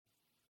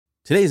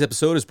Today's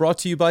episode is brought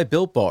to you by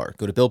Built Bar.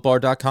 Go to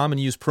BuiltBar.com and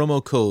use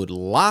promo code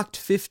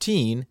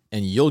LOCKED15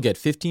 and you'll get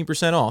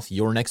 15% off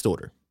your next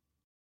order.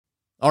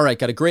 All right,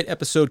 got a great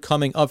episode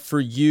coming up for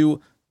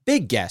you.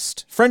 Big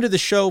guest, friend of the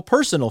show,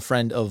 personal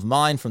friend of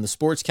mine from the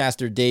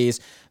Sportscaster days,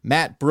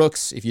 Matt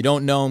Brooks. If you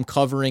don't know him,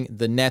 covering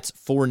the Nets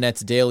for Nets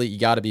Daily, you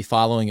got to be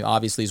following him.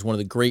 Obviously, he's one of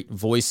the great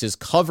voices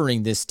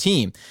covering this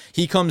team.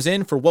 He comes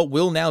in for what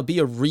will now be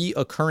a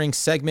reoccurring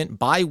segment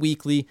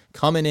bi-weekly,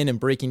 coming in and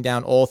breaking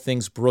down all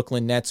things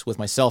Brooklyn Nets with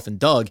myself and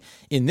Doug.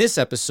 In this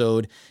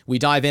episode, we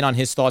dive in on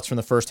his thoughts from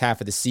the first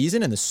half of the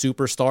season and the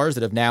superstars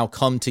that have now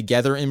come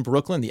together in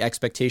Brooklyn, the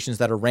expectations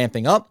that are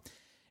ramping up.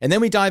 And then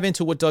we dive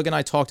into what Doug and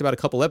I talked about a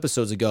couple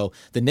episodes ago,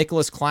 the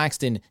Nicholas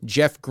Claxton,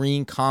 Jeff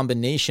Green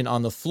combination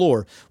on the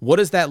floor. What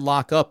does that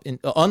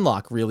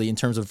unlock really in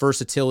terms of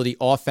versatility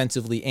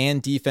offensively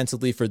and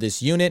defensively for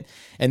this unit?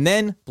 And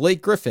then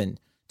Blake Griffin,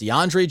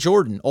 DeAndre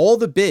Jordan, all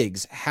the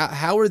bigs.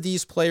 How are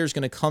these players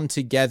going to come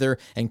together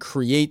and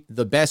create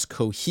the best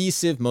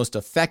cohesive, most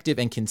effective,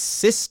 and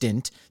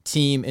consistent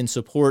team in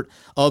support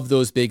of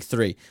those big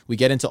three? We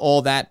get into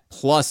all that,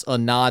 plus a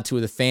nod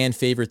to the fan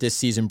favorite this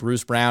season,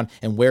 Bruce Brown,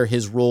 and where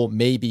his role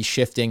may be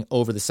shifting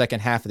over the second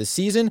half of the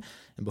season.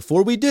 And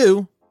before we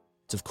do,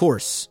 it's of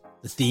course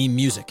the theme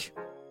music.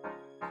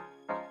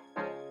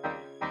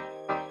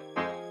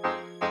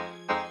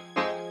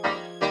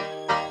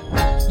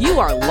 You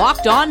are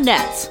Locked On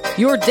Nets,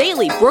 your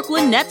daily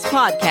Brooklyn Nets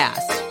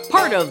podcast.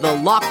 Part of the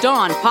Locked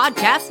On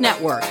Podcast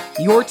Network,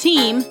 your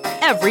team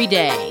every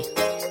day.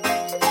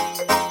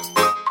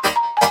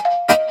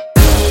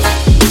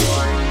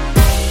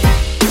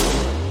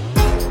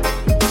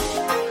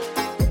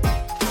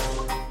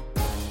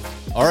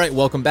 All right,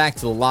 welcome back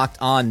to the Locked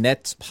On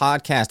Nets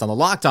podcast on the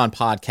Locked On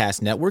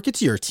Podcast Network.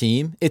 It's your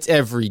team. It's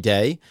every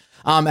day.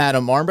 I'm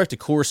Adam Armbrecht, of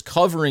course,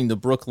 covering the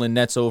Brooklyn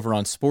Nets over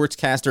on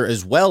Sportscaster,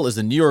 as well as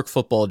the New York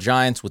Football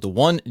Giants with the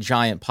One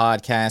Giant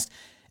podcast.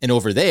 And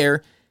over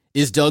there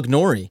is Doug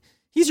Norrie.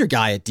 He's your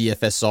guy at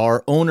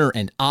DFSR, owner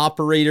and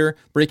operator,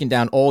 breaking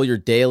down all your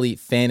daily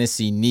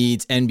fantasy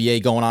needs.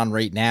 NBA going on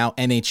right now,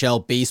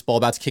 NHL, baseball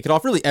about to kick it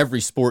off, really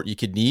every sport you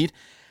could need.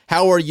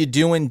 How are you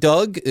doing,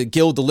 Doug?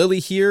 Gil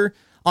DeLilly here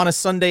on a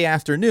Sunday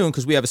afternoon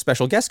because we have a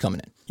special guest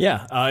coming in.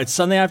 Yeah, it's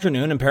Sunday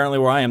afternoon. Apparently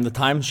where I am, the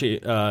time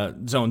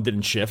zone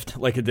didn't shift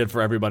like it did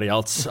for everybody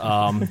else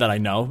that I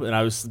know.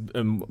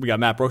 And we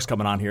got Matt Brooks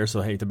coming on here, so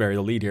I hate to bury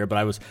the lead here, but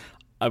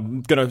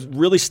I'm going to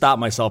really stop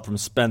myself from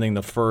spending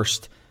the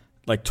first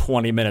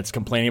 20 minutes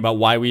complaining about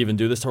why we even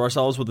do this to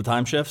ourselves with the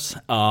time shifts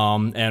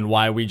and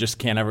why we just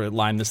can't ever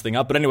line this thing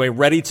up. But anyway,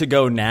 ready to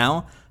go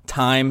now.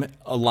 Time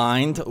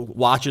aligned.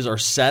 Watches are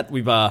set.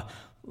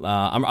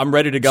 I'm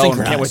ready to go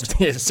and can't wait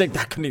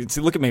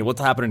to look at me.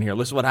 What's happening here?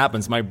 Listen to what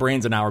happens. My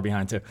brain's an hour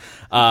behind too.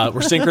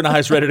 We're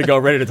synchronized, ready to go,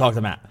 ready to talk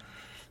to Matt.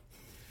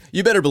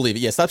 You better believe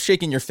it. Yeah, stop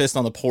shaking your fist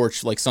on the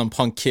porch like some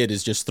punk kid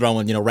is just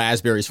throwing,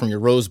 raspberries from your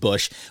rose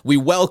bush. We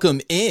welcome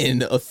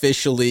in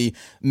officially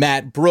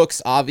Matt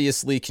Brooks,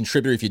 obviously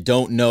contributor, if you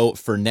don't know,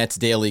 for Nets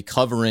Daily,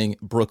 covering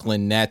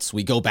Brooklyn Nets.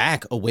 We go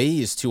back a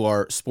ways to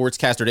our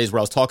Sportscaster days where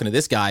I was talking to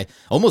this guy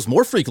almost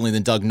more frequently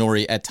than Doug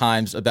Norrie at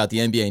times about the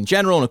NBA in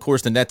general and, of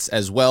course, the Nets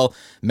as well.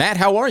 Matt,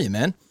 how are you,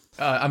 man?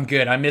 I'm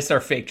good. I miss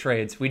our fake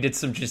trades. We did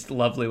some just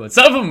lovely ones.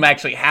 Some of them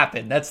actually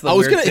happened. That's the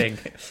weird thing.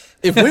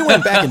 If we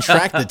went back and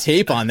tracked the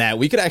tape on that,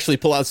 we could actually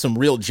pull out some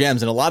real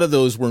gems. And a lot of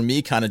those were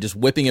me kind of just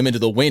whipping them into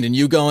the wind and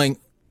you going,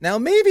 now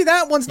maybe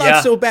that one's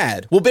not so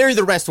bad. We'll bury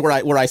the rest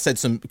where I said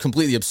some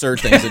completely absurd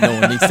things that no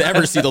one needs to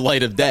ever see the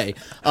light of day.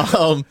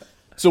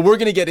 So we're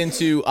going to get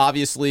into,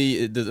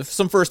 obviously,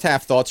 some first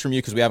half thoughts from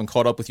you because we haven't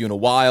caught up with you in a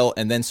while,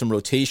 and then some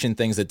rotation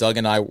things that Doug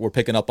and I were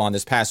picking up on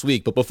this past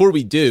week. But before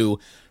we do,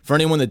 for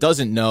anyone that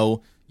doesn't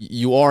know,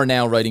 you are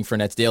now writing for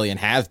Nets Daily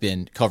and have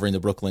been covering the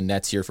Brooklyn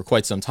Nets here for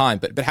quite some time.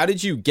 But how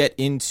did you get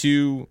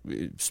into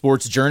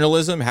sports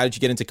journalism? How did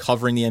you get into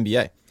covering the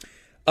NBA?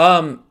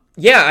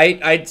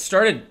 I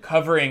started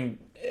covering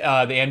the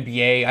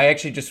NBA. I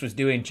actually just was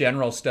doing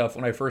general stuff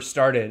when I first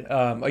started.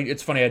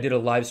 It's funny, I did a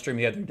live stream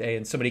the other day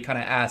and somebody kind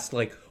of asked,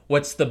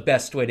 what's the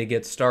best way to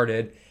get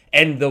started?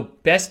 And the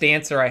best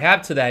answer I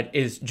have to that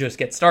is just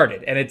get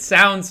started. And it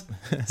sounds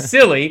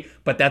silly,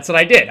 but that's what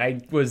I did.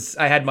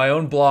 I had my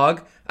own blog.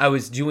 I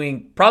was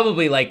doing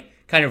probably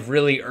kind of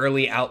really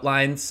early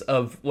outlines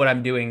of what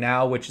I'm doing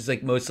now, which is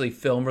mostly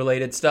film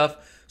related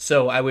stuff.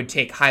 So I would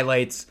take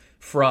highlights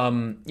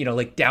from,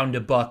 Down to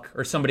Buck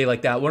or somebody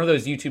like that. One of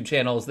those YouTube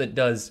channels that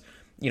does,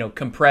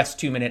 compressed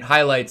 2-minute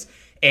highlights.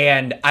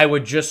 And I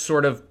would just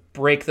sort of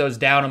break those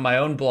down on my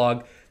own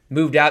blog.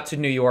 Moved out to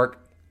New York.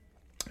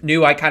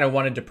 Knew I kind of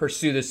wanted to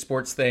pursue this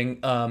sports thing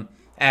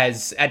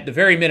as, at the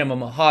very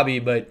minimum, a hobby,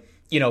 but,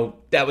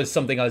 that was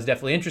something I was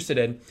definitely interested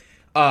in.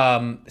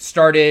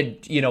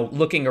 Started,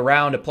 looking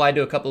around, applied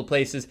to a couple of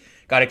places,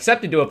 got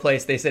accepted to a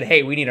place. They said,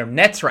 hey, we need a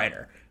Nets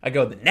writer. I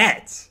go, the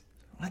Nets?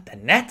 What, the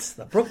Nets?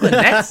 The Brooklyn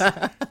Nets? All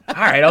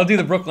right, I'll do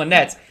the Brooklyn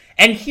Nets.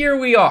 And here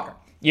we are.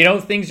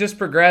 Things just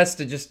progressed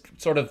and just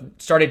sort of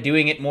started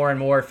doing it more and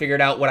more,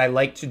 figured out what I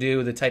like to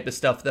do, the type of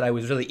stuff that I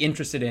was really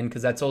interested in,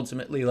 because that's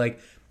ultimately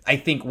I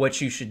think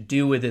what you should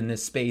do within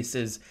this space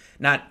is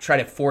not try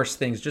to force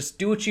things. Just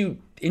do what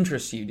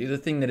interests you. Do the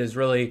thing that is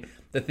really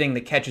the thing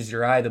that catches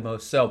your eye the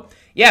most. So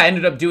yeah, I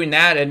ended up doing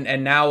that,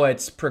 and now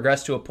it's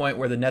progressed to a point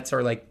where the Nets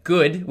are like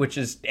good, which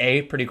is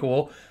A, pretty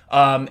cool,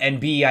 and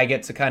B, I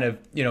get to kind of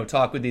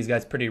talk with these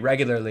guys pretty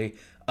regularly,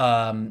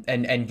 and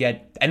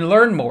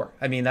learn more.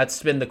 I mean,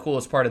 that's been the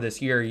coolest part of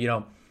this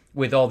year.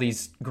 With all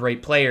these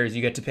great players,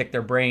 you get to pick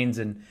their brains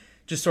and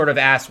just sort of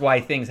ask why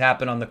things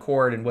happen on the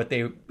court and what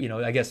they,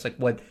 I guess like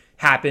what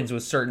happens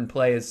with certain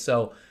plays.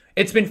 So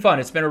it's been fun.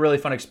 It's been a really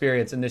fun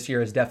experience, and this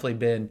year has definitely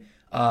been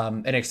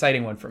an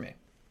exciting one for me.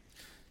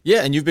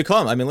 Yeah, and you've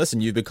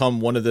become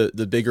one of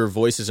the bigger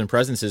voices and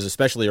presences,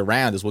 especially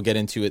around, as we'll get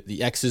into it,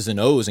 the X's and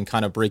O's and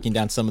kind of breaking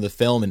down some of the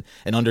film and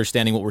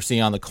understanding what we're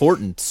seeing on the court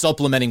and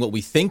supplementing what we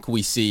think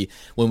we see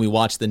when we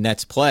watch the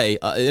Nets play.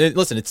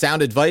 Listen, it's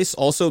sound advice.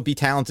 Also, be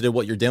talented at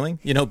what you're doing.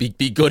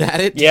 Be good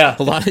at it. Yeah.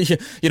 A lot of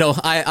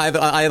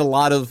I had a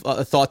lot of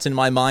thoughts in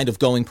my mind of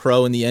going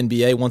pro in the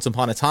NBA once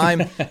upon a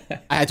time.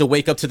 I had to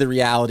wake up to the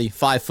reality.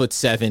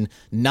 5'7",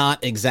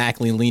 not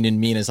exactly lean and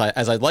mean as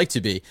I'd like to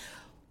be.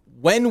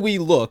 When we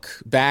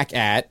look back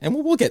at, and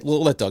we'll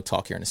let Doug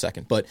talk here in a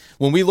second, but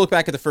when we look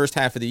back at the first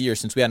half of the year,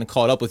 since we hadn't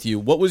caught up with you,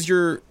 what was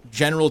your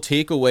general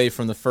takeaway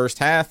from the first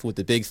half with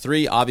the big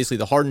three? Obviously,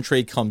 the Harden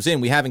trade comes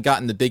in. We haven't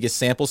gotten the biggest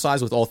sample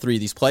size with all three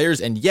of these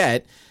players, and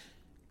yet,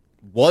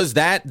 was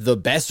that the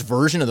best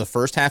version of the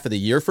first half of the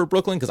year for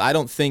Brooklyn? Because I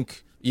don't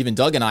think even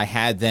Doug and I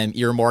had them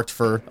earmarked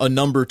for a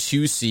number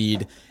 2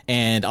 seed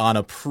and on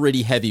a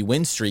pretty heavy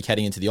win streak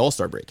heading into the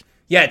All-Star break.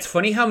 Yeah, it's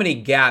funny how many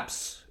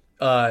gaps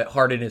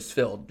Harden is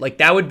filled. Like,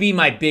 that would be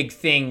my big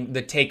thing,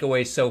 the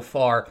takeaway so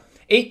far.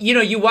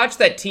 You watch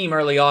that team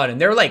early on, and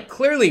they're like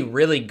clearly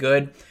really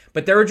good,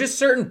 but there were just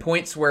certain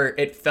points where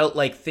it felt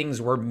like things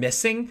were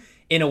missing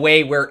in a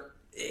way where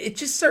it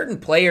just certain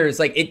players,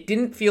 like, it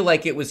didn't feel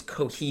like it was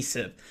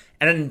cohesive.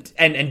 And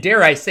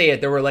dare I say it,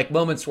 there were like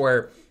moments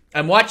where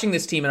I'm watching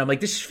this team and I'm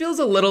like, this feels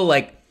a little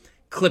like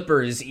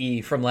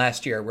Clippers-y from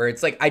last year, where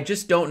it's like, I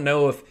just don't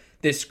know if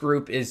this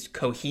group is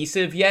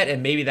cohesive yet,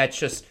 and maybe that's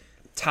just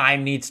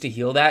time needs to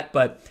heal that.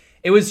 But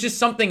it was just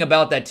something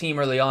about that team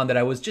early on that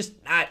I was just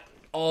not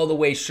all the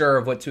way sure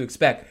of what to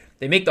expect.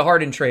 They make the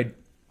Harden trade.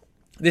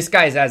 This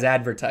guy's as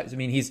advertised. I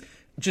mean, he's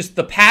just,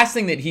 the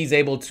passing that he's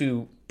able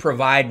to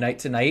provide night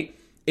to night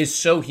is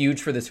so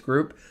huge for this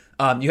group.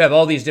 You have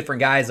all these different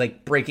guys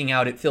like breaking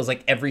out, it feels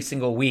like every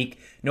single week.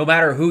 No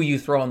matter who you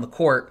throw on the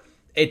court,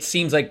 it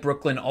seems like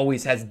Brooklyn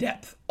always has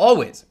depth.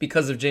 Always,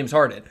 because of James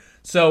Harden.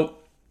 So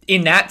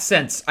in that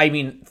sense, I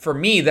mean, for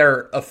me,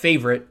 they're a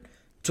favorite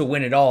to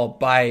win it all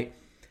by,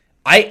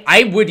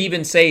 I would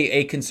even say,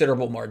 a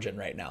considerable margin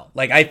right now.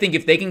 Like, I think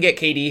if they can get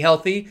KD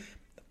healthy,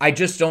 I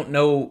just don't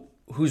know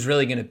who's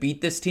really going to beat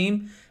this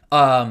team.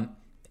 And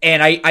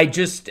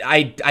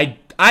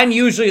I'm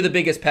usually the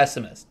biggest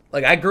pessimist.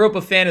 Like, I grew up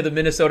a fan of the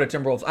Minnesota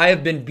Timberwolves. I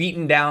have been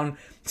beaten down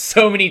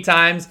so many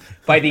times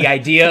by the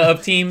idea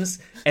of teams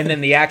and then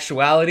the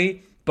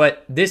actuality.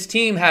 But this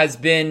team has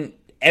been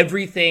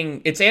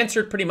everything. It's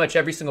answered pretty much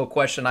every single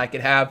question I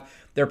could have.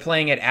 They're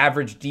playing at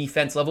average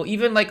defense level,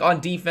 even like on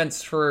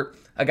defense for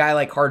a guy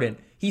like Harden.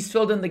 He's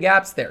filled in the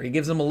gaps there. He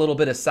gives them a little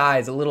bit of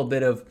size, a little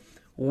bit of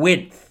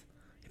width,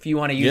 if you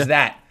want to use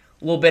that,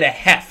 a little bit of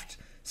heft.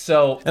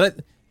 So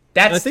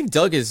I think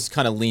Doug has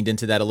kind of leaned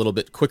into that a little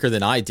bit quicker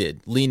than I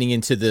did, leaning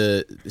into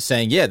the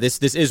saying, yeah, this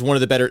is one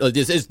of the better,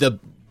 this is the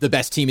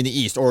best team in the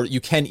East, or you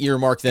can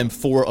earmark them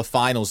for a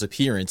finals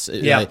appearance.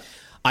 Yeah.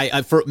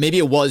 I maybe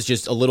it was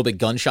just a little bit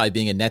gun shy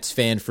being a Nets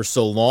fan for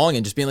so long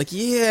and just being like,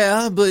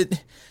 yeah,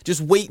 but just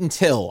wait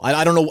until.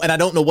 I don't know, and I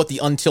don't know what the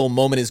until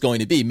moment is going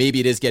to be. Maybe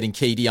it is getting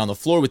KD on the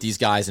floor with these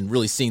guys and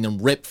really seeing them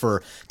rip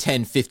for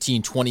 10,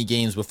 15, 20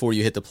 games before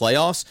you hit the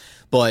playoffs.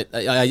 But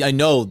I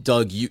know,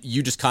 Doug,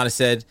 you just kind of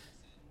said,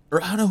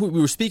 or I don't know who, we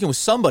were speaking with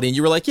somebody, and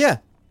you were like, yeah,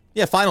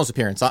 finals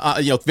appearance.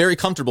 Very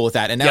comfortable with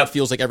that. And now It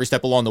feels like every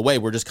step along the way,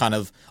 we're just kind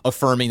of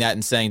affirming that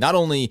and saying not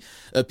only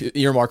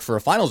earmark for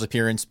a finals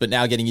appearance, but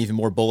now getting even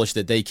more bullish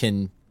that they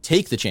can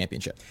take the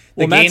championship.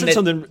 Well, Matt said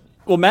something.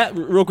 Well, Matt,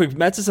 real quick,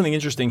 Matt said something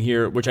interesting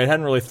here, which I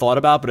hadn't really thought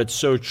about, but it's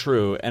so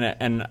true.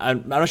 And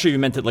I'm not sure if you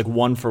meant it like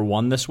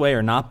 1-for-1 this way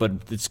or not, but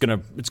it's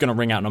gonna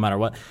ring out no matter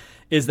what.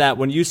 Is that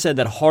when you said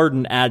that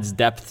Harden adds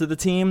depth to the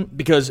team?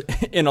 Because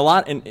in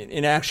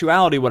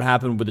actuality, what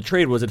happened with the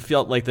trade was it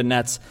felt like the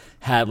Nets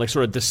had like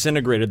sort of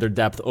disintegrated their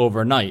depth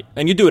overnight,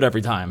 and you do it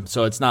every time.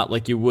 So it's not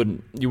like you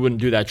wouldn't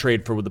do that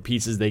trade for the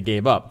pieces they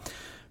gave up.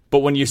 But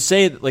when you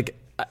say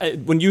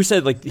when you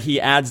said like he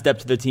adds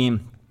depth to the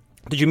team,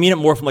 did you mean it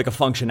more from like a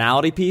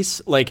functionality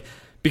piece, like?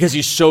 Because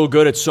he's so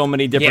good at so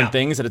many different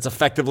things that it's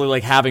effectively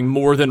like having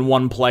more than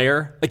one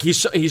player. Like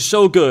he's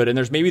so good, and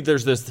there's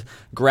this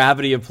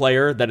gravity of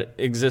player that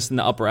exists in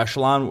the upper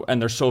echelon, and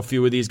there's so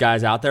few of these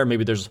guys out there.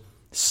 Maybe there's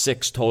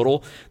 6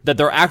 total, that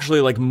they're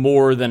actually like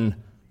more than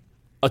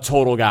a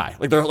total guy.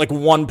 Like they're like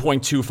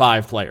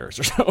 1.25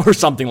 players or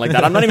something like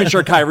that. I'm not even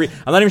sure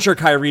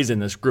Kyrie's in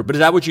this group. But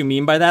is that what you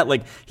mean by that?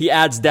 Like he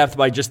adds depth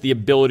by just the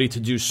ability to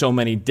do so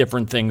many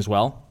different things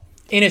well?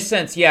 In a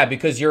sense, yeah,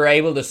 because you're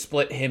able to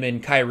split him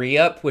and Kyrie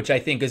up, which I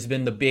think has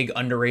been the big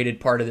underrated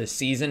part of this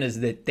season,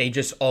 is that they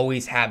just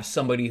always have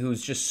somebody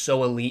who's just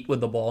so elite with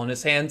the ball in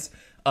his hands,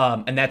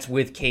 and that's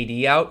with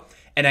KD out.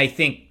 And I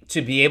think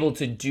to be able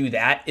to do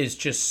that is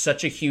just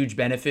such a huge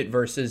benefit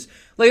versus,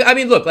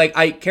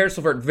 Caris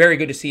LeVert, very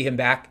good to see him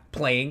back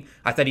playing.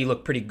 I thought he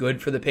looked pretty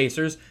good for the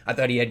Pacers. I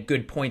thought he had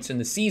good points in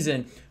the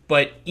season.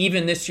 But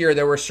even this year,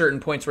 there were certain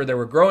points where there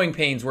were growing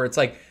pains where it's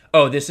like,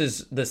 oh, this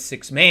is the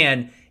sixth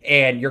man,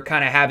 and you're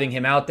kind of having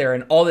him out there,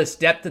 and all this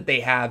depth that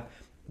they have,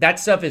 that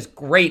stuff is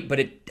great, but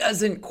it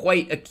doesn't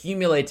quite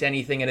accumulate to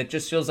anything, and it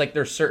just feels like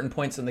there's certain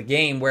points in the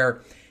game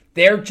where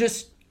they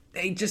just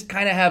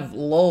kind of have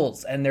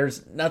lulls, and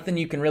there's nothing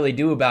you can really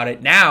do about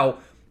it. Now,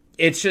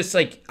 it's just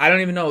like, I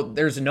don't even know,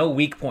 there's no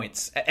weak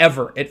points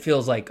ever, it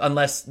feels like,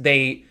 unless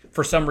they,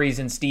 for some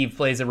reason, Steve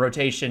plays a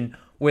rotation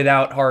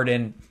without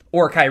Harden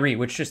or Kyrie,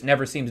 which just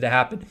never seems to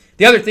happen.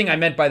 The other thing I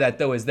meant by that,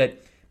 though, is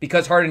that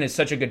because Harden is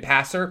such a good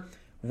passer,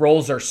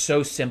 roles are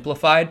so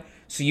simplified,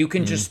 so you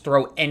can just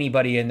throw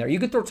anybody in there. You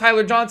could throw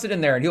Tyler Johnson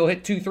in there, and he'll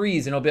hit 2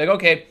 threes, and he'll be like,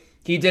 okay,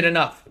 he did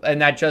enough,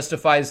 and that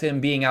justifies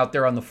him being out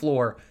there on the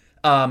floor.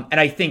 And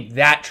I think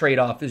that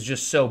trade-off is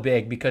just so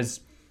big because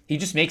he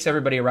just makes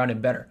everybody around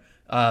him better.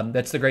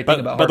 That's the great thing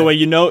about Harden. By the way,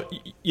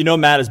 you know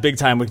Matt is big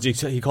time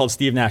because he called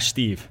Steve Nash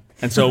Steve.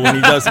 And so when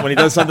he does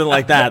something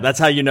like that, that's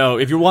how you know.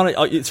 If you want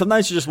to,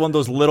 sometimes you're just one of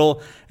those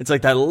little. It's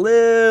like that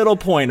little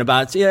point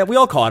about, yeah, we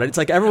all caught it. It's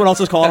like everyone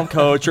else is calling him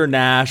Coach or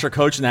Nash or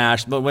Coach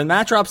Nash, but when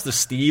Matt drops the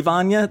Steve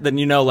on you, then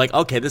you know, like,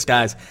 okay, this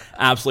guy's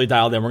absolutely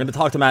dialed in. We're going to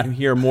talk to Matt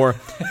here more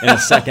in a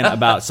second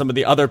about some of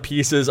the other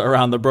pieces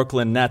around the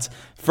Brooklyn Nets.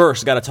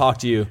 First, got to talk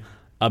to you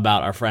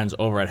about our friends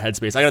over at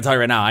Headspace. I got to tell you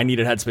right now, I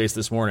needed Headspace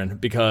this morning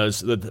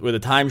because with the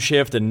time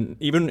shift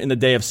and even in the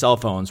day of cell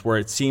phones where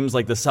it seems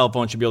like the cell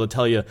phone should be able to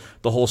tell you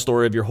the whole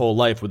story of your whole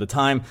life, with the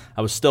time,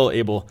 I was still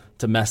able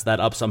to mess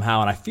that up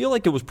somehow. And I feel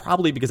like it was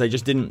probably because I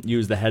just didn't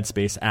use the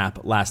Headspace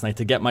app last night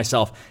to get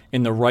myself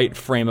in the right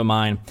frame of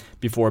mind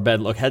before bed.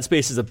 Look,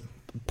 Headspace is a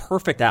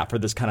perfect app for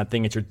this kind of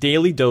thing. It's your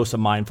daily dose of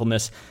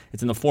mindfulness.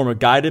 It's in the form of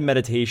guided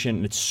meditation,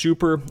 and it's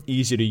super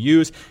easy to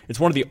use. It's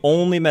one of the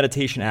only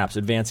meditation apps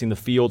advancing the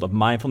field of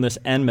mindfulness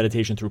and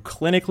meditation through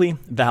clinically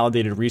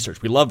validated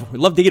research. We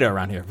love data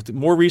around here. The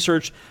more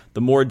research,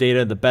 the more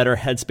data, the better.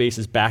 Headspace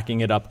is backing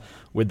it up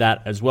with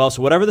that as well.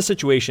 So whatever the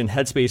situation,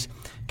 Headspace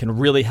can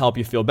really help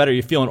you feel better.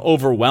 You're feeling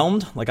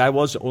overwhelmed like I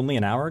was only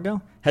an hour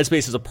ago?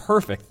 Headspace is a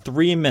perfect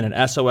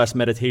 3-minute SOS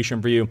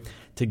meditation for you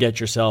to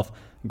get yourself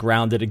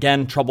grounded.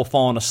 Again, trouble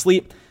falling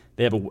asleep,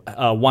 they have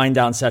a wind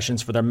down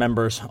sessions for their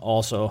members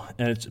also.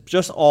 And it's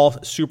just all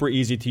super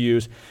easy to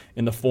use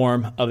in the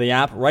form of the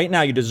app. Right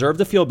now, you deserve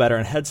to feel better,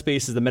 and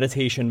Headspace is the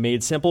meditation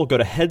made simple. Go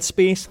to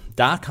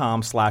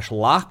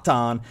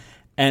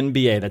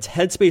headspace.com/lockedonnba. That's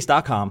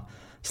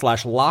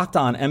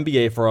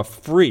headspace.com/lockedonnba for a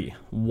free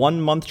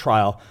 1-month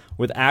trial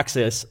with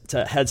access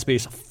to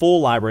Headspace full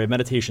library of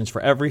meditations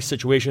for every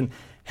situation.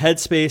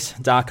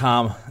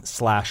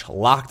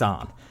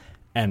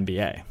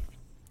 Headspace.com/lockedonnba.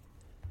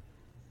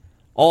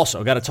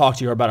 Also, got to talk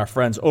to you about our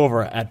friends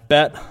over at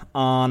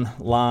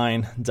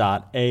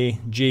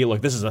betonline.ag.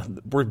 Look,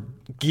 we're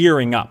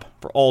gearing up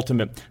for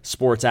ultimate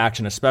sports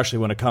action, especially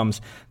when it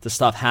comes to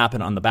stuff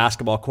happening on the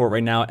basketball court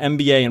right now.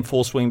 NBA in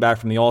full swing back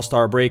from the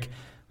All-Star break.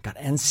 Got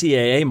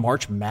NCAA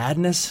March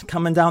Madness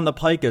coming down the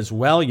pike as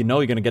well. You know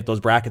you're going to get those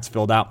brackets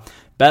filled out.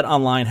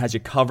 BetOnline has you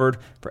covered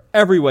for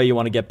every way you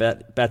want to get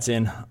bets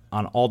in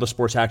on all the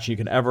sports action you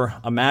can ever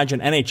imagine.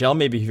 NHL,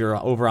 maybe if you're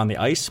over on the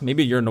ice.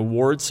 Maybe you're an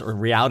awards or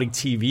reality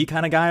TV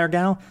kind of guy or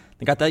gal.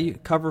 They got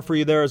that covered for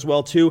you there as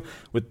well, too,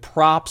 with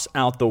props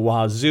out the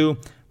wazoo,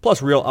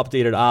 plus real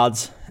updated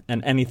odds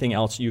and anything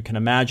else you can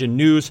imagine.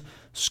 News,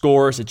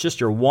 scores, it's just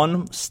your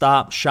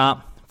one-stop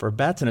shop for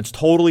bets, and it's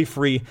totally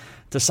free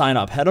to sign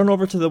up. Head on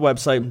over to the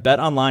website,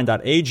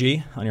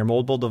 betonline.ag, on your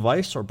mobile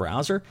device or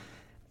browser.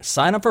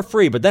 Sign up for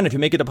free, but then if you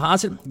make a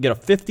deposit, you get a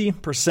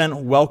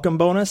 50% welcome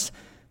bonus.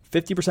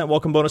 50%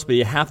 welcome bonus, but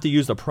you have to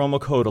use the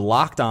promo code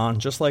LOCKEDON,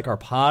 just like our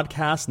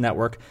podcast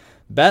network.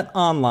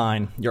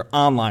 BetOnline, your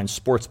online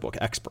sportsbook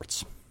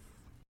experts.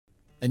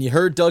 And you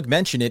heard Doug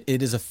mention it.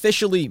 It is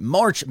officially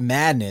March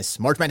Madness.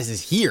 March Madness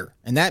is here,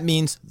 and that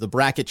means the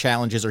bracket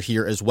challenges are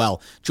here as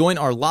well. Join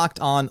our Locked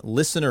On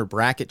Listener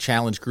Bracket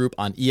Challenge group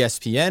on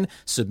ESPN.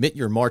 Submit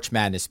your March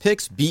Madness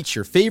picks, beat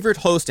your favorite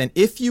host, and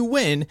if you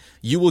win,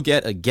 you will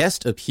get a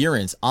guest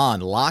appearance on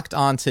Locked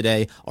On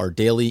Today, our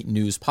daily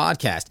news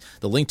podcast.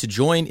 The link to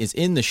join is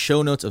in the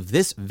show notes of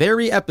this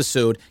very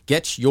episode.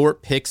 Get your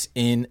picks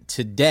in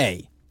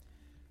today.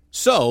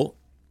 So,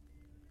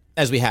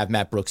 as we have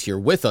Matt Brooks here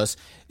with us,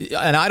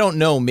 and I don't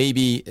know,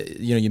 maybe,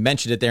 you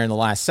mentioned it there in the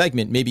last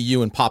segment, maybe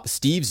you and Papa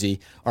Stevesy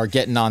are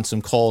getting on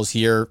some calls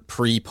here,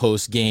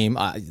 post game,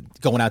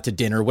 going out to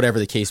dinner, whatever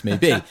the case may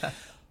be.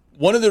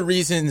 One of the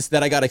reasons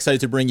that I got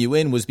excited to bring you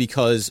in was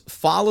because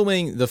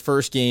following the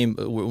first game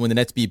when the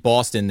Nets beat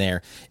Boston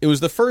there, it was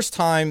the first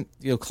time,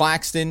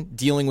 Claxton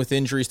dealing with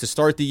injuries to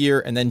start the year,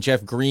 and then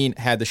Jeff Green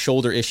had the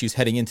shoulder issues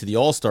heading into the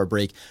All-Star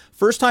break.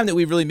 First time that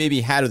we really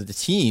maybe had the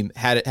team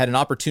had an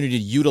opportunity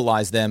to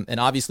utilize them, and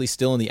obviously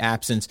still in the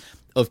absence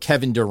of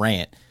Kevin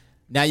Durant.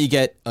 Now you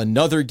get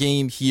another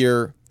game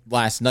here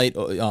last night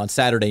on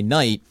Saturday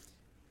night.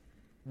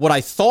 What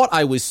I thought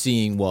I was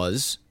seeing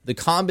was the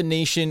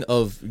combination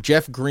of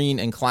Jeff Green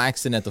and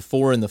Claxton at the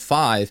 4 and the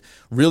 5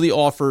 really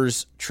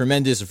offers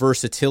tremendous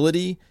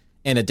versatility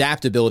and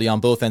adaptability on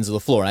both ends of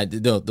the floor. And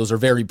those are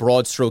very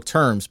broad stroke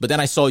terms, but then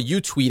I saw you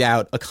tweet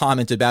out a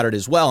comment about it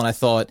as well, and I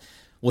thought,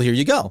 well, here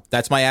you go.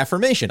 That's my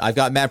affirmation. I've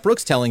got Matt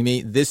Brooks telling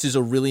me this is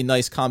a really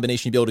nice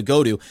combination to be able to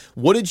go to.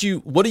 What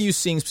are you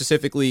seeing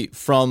specifically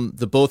from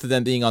the both of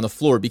them being on the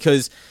floor?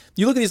 Because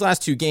you look at these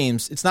last two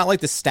games, it's not like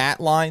the stat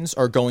lines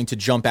are going to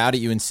jump out at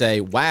you and say,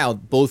 wow,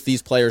 both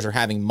these players are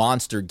having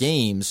monster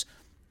games,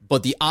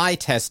 but the eye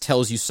test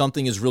tells you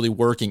something is really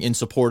working in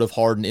support of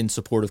Harden, in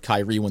support of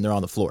Kyrie when they're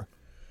on the floor.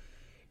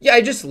 Yeah,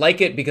 I just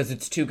like it because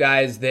it's two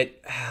guys that,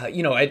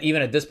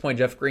 even at this point,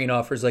 Jeff Green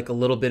offers like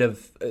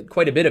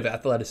quite a bit of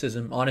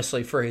athleticism,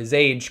 honestly, for his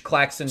age.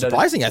 Claxton does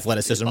surprising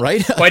athleticism,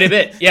 right? Quite a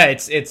bit. Yeah,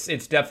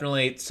 it's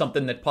definitely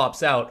something that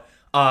pops out.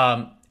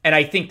 And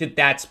I think that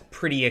that's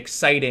pretty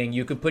exciting.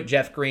 You could put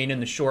Jeff Green in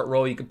the short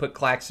roll. You could put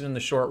Claxton in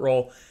the short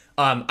roll.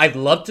 I'd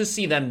love to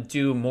see them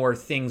do more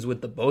things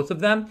with the both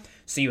of them.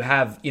 So you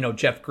have,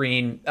 Jeff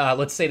Green,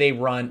 let's say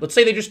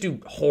they just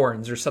do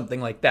horns or something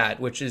like that,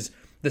 which is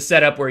the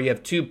setup where you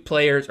have two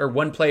players or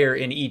one player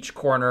in each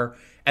corner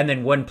and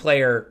then one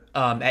player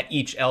at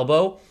each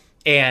elbow,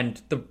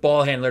 and the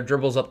ball handler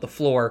dribbles up the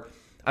floor.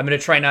 I'm going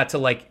to try not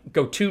to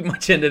go too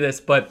much into this,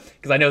 but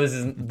because I know this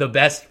isn't the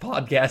best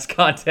podcast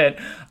content.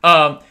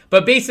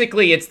 But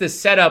basically it's this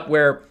setup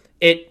where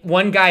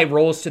one guy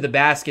rolls to the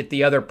basket,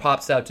 the other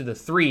pops out to the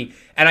three.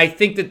 And I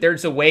think that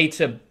there's a way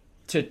to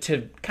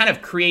kind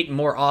of create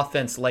more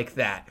offense like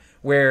that,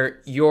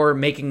 where you're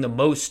making the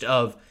most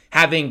of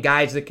having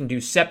guys that can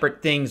do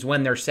separate things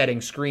when they're setting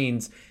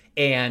screens,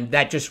 and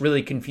that just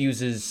really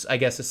confuses, I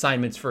guess,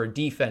 assignments for a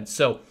defense.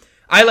 So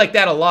I like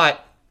that a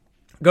lot.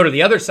 Go to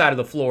the other side of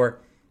the floor,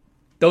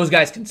 those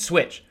guys can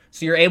switch.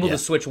 So you're able to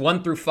switch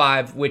 1 through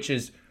 5, which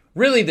is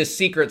really the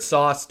secret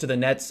sauce to the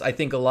Nets, I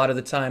think, a lot of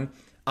the time.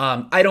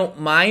 I don't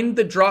mind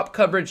the drop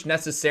coverage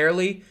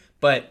necessarily,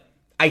 but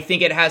I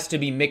think it has to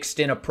be mixed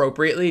in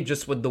appropriately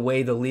just with the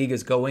way the league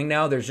is going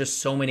now. There's just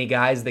so many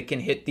guys that can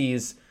hit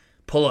these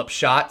pull-up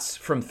shots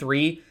from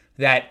 3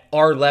 that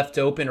are left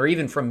open, or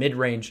even from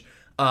mid-range,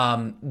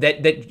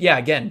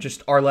 again,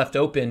 just are left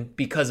open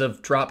because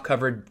of drop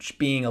coverage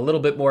being a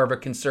little bit more of a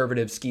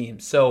conservative scheme.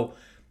 So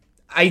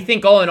I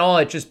think all in all,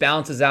 it just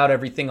balances out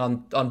everything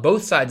on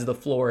both sides of the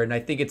floor, and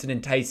I think it's an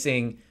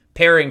enticing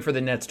pairing for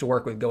the Nets to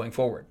work with going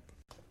forward.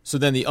 So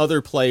then the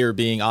other player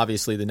being,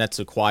 obviously, the Nets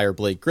acquire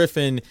Blake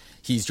Griffin.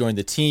 He's joined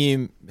the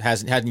team,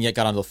 hadn't yet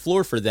got on the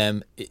floor for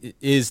them.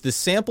 Is the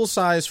sample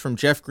size from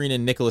Jeff Green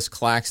and Nicholas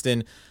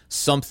Claxton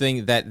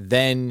something that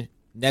then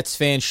Nets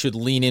fans should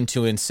lean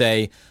into and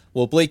say,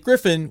 well, Blake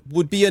Griffin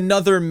would be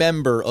another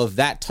member of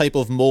that type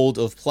of mold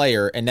of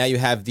player, and now you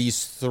have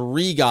these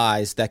 3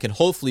 guys that can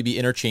hopefully be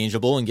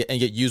interchangeable and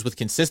get used with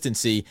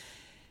consistency.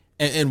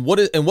 And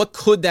what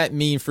could that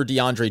mean for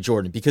DeAndre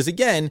Jordan? Because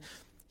again,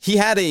 he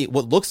had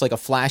what looks like a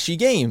flashy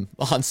game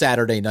on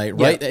Saturday night,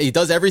 right? Yeah. He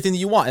does everything that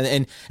you want.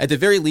 And at the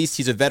very least,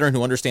 he's a veteran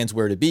who understands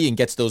where to be and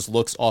gets those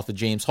looks off of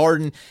James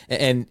Harden.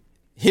 And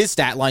his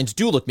stat lines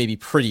do look maybe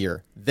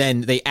prettier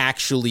than they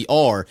actually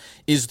are.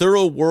 Is there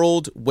a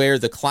world where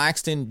the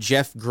Claxton,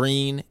 Jeff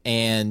Green,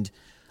 and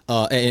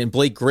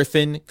Blake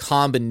Griffin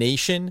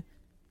combination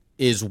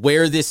is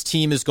where this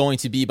team is going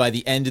to be by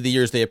the end of the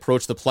year as they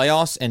approach the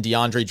playoffs, and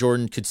DeAndre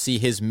Jordan could see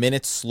his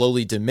minutes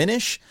slowly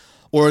diminish?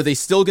 Or are they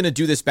still going to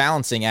do this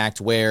balancing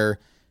act where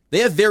they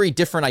have very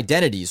different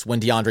identities when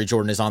DeAndre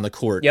Jordan is on the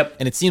court? Yep.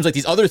 And it seems like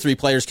these other 3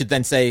 players could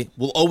then say,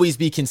 we'll always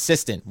be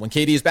consistent. When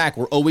KD is back,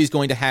 we're always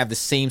going to have the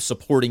same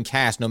supporting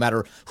cast no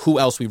matter who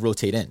else we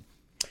rotate in.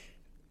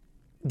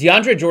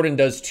 DeAndre Jordan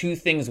does 2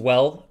 things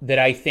well that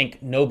I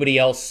think nobody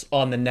else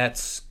on the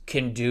Nets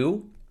can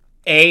do.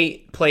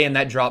 Play in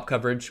that drop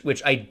coverage,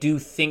 which I do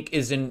think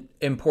is an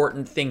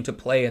important thing to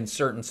play in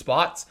certain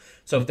spots.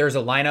 So if there's a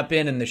lineup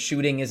in and the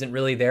shooting isn't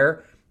really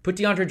there, put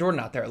DeAndre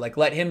Jordan out there.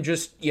 Let him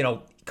just,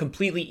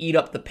 completely eat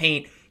up the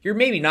paint. You're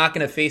maybe not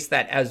going to face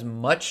that as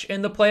much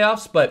in the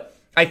playoffs, but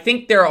I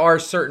think there are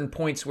certain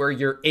points where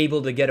you're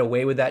able to get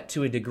away with that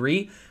to a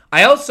degree.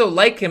 I also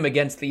like him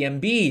against the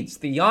Embiids,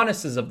 the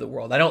Giannis's of the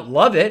world. I don't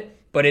love it,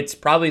 but it's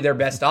probably their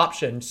best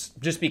option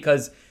just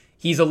because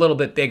he's a little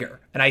bit bigger.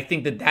 And I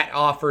think that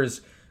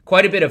offers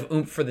quite a bit of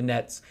oomph for the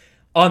Nets.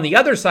 On the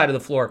other side of the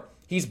floor,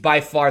 he's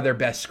by far their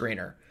best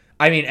screener.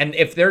 I mean, and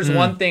if there's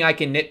one thing I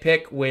can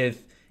nitpick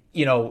with,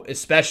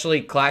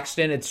 especially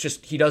Claxton, it's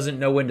just he doesn't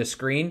know when to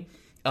screen.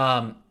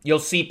 You'll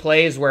see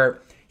plays where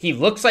he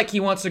looks like he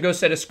wants to go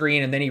set a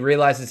screen and then he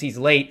realizes he's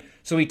late.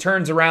 So he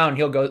turns around,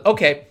 he'll go,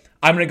 okay,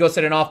 I'm going to go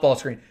set an off-ball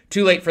screen.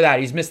 Too late for that.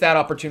 He's missed that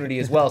opportunity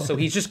as well. So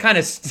he's just kind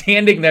of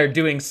standing there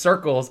doing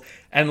circles,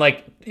 and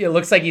like it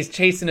looks like he's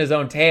chasing his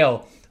own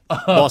tail.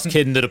 Lost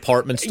kid in the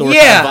department store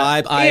Yeah,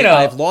 kind of vibe.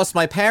 I've lost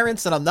my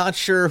parents, and I'm not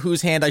sure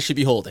whose hand I should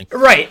be holding.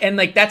 Right, and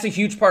like that's a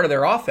huge part of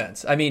their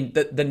offense. I mean,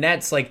 the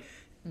Nets, like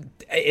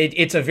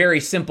it's a very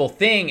simple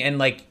thing, and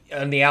like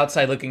on the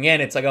outside looking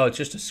in, it's like, oh, it's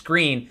just a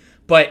screen.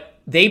 But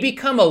they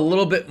become a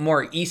little bit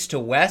more east to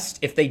west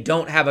if they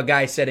don't have a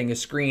guy setting a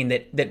screen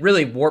that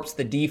really warps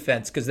the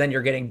defense, because then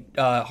you're getting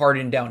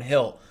Harden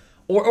downhill.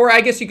 Or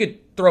I guess you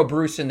could throw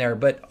Bruce in there.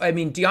 But, I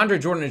mean, DeAndre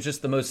Jordan is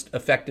just the most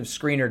effective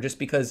screener just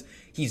because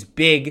he's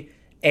big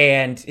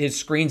and his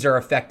screens are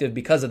effective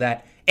because of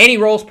that. And he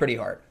rolls pretty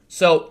hard.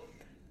 So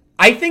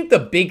I think the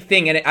big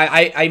thing, and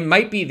I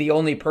might be the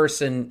only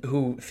person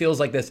who feels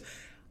like this,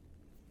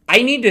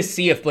 I need to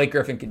see if Blake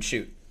Griffin can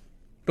shoot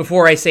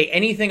before I say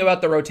anything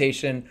about the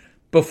rotation,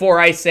 before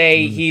I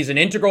say he's an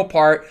integral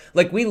part.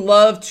 Like, we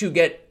love to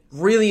get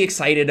really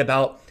excited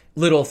about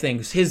little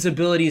things, his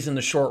abilities in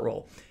the short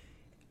roll.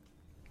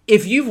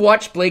 If you've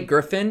watched Blake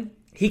Griffin,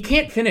 he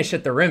can't finish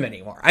at the rim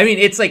anymore. I mean,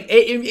 it's like,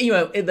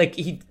 like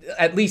he,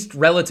 at least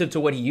relative to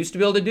what he used to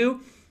be able to do,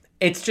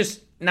 it's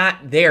just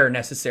not there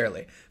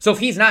necessarily. So if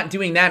he's not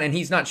doing that and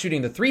he's not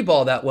shooting the three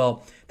ball that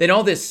well, then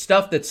all this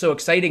stuff that's so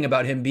exciting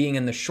about him being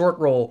in the short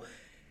roll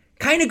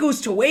kind of goes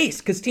to waste,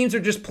 because teams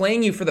are just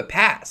playing you for the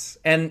pass.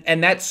 And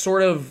that's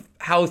sort of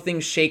how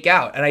things shake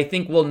out. And I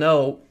think we'll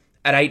know,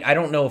 and I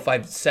don't know if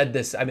I've said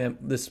this, I mean,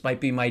 this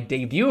might be my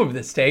debut of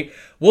this take.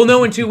 We'll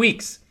know in 2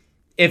 weeks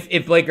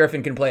if Blake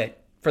Griffin can play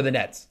for the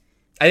Nets.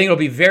 I think it'll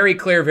be very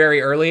clear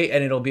very early,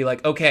 and it'll be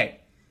like, okay,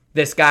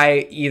 this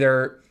guy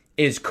either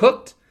is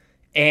cooked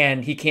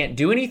and he can't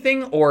do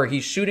anything, or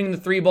he's shooting the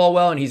three ball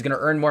well and he's going to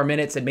earn more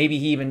minutes, and maybe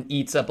he even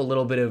eats up a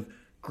little bit of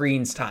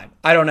Green's time.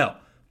 I don't know.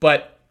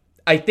 But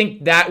I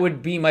think that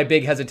would be my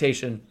big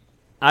hesitation.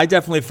 I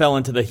definitely fell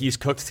into the he's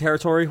cooked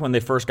territory when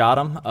they first got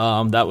him.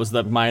 That was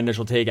my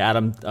initial take.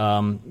 Adam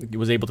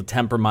was able to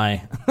temper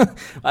my...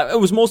 It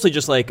was mostly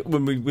just like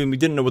when we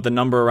didn't know what the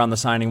number around the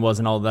signing was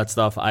and all of that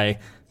stuff, I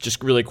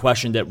just really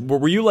questioned it.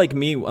 Were you like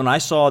me when I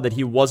saw that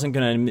he wasn't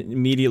going to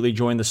immediately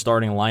join the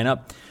starting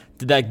lineup?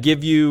 Did that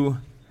give you...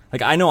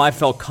 Like, I know I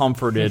felt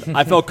comforted.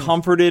 I felt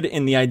comforted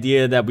in the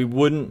idea that we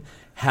wouldn't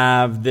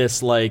have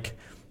this, like,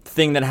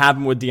 thing that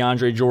happened with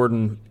DeAndre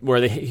Jordan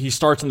where he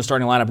starts in the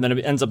starting lineup and then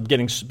it ends up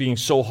being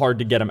so hard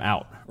to get him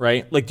out,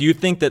 right? Like, do you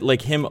think that,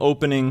 like, him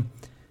opening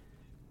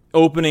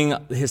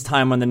his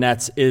time on the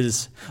Nets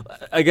is,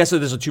 I guess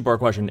there's a two-part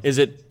question. Is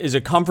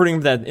it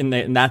comforting that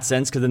in that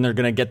sense, because then they're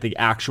going to get the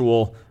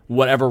actual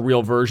whatever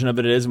real version of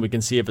it is and we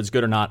can see if it's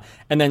good or not?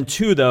 And then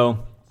two,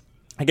 though,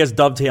 I guess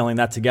dovetailing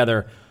that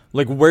together,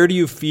 like, where do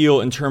you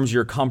feel in terms of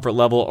your comfort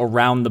level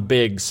around the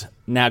bigs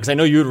now? Because I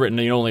know you had written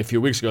only a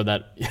few weeks ago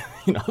that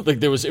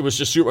like it was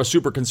just a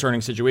super concerning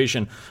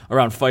situation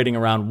around fighting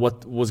around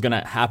what was going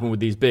to happen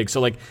with these bigs.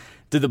 So, like,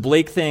 did the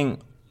Blake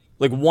thing,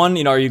 like, one,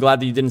 are you glad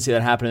that you didn't see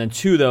that happen? And then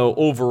two, though,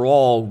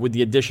 overall with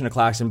the addition of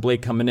Claxton,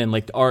 Blake coming in,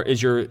 like,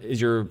 is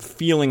your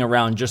feeling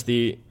around just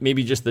the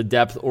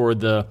depth or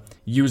the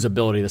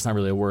usability? That's not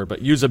really a word,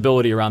 but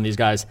usability around these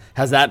guys,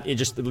 has that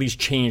just at least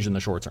changed in the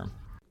short term?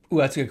 Ooh,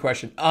 that's a good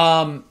question.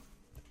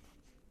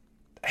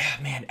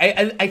 Man,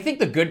 I think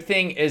the good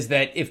thing is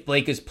that if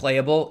Blake is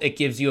playable, it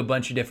gives you a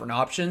bunch of different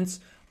options.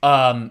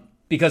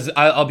 Because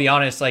I'll be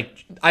honest,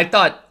 like, I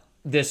thought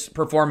this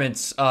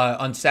performance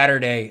on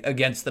Saturday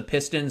against the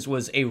Pistons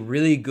was a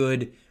really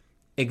good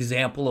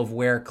example of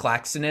where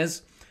Claxton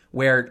is,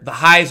 where the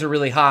highs are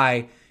really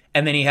high,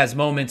 and then he has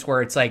moments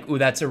where it's like, ooh,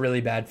 that's a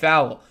really bad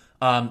foul.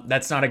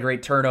 That's not a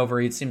great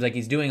turnover. It seems like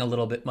he's doing a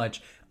little bit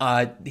much.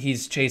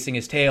 He's chasing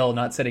his tail,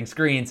 not setting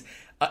screens.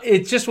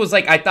 It just was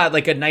like, I thought,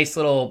 like a nice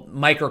little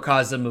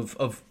microcosm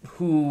of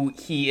who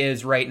he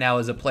is right now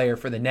as a player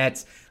for the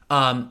Nets.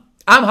 I'm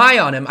high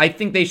on him. I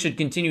think they should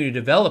continue to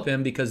develop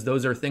him because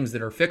those are things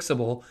that are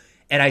fixable.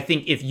 And I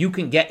think if you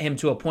can get him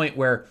to a point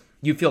where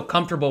you feel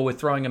comfortable with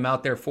throwing him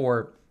out there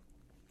for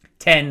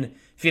 10,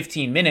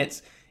 15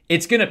 minutes,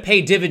 it's going to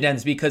pay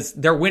dividends because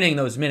they're winning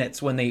those minutes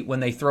when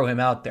they throw him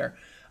out there.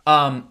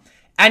 And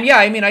yeah,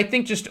 I mean, I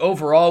think just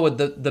overall with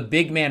the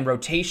big man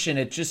rotation,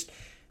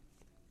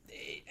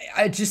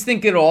 I just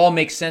think it'll all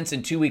make sense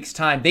in 2 weeks'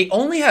 time. They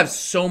only have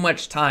so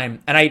much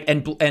time,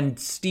 and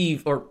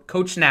Steve or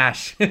Coach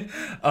Nash,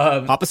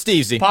 Papa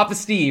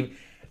Steve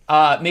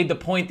made the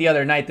point the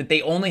other night that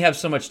they only have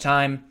so much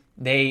time.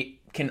 They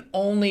can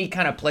only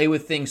kind of play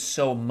with things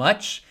so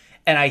much,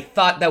 and I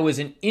thought that was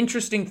an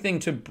interesting thing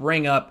to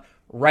bring up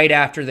right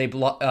after they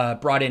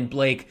brought in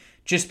Blake,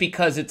 just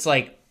because it's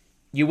like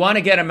you want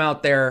to get him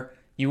out there.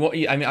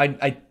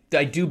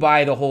 I do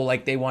buy the whole,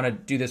 like, they want to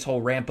do this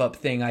whole ramp up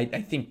thing. I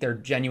think they're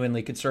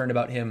genuinely concerned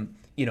about him,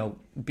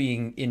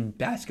 being in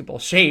basketball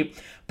shape.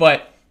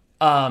 But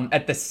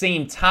at the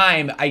same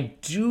time, I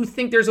do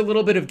think there's a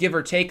little bit of give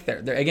or take there.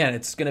 Again,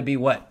 it's going to be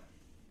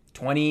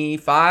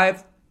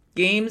 25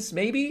 games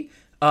maybe?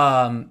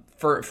 I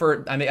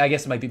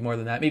guess it might be more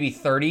than that. Maybe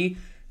 30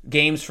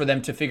 games for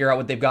them to figure out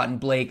what they've got in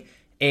Blake.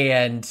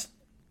 And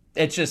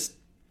it's just,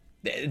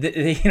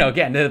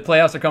 again, the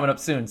playoffs are coming up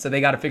soon, so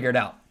they got to figure it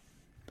out.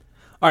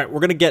 All right,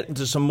 we're going to get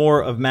into some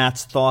more of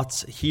Matt's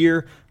thoughts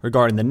here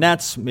regarding the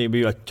Nets,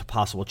 maybe a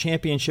possible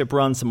championship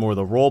run, some more of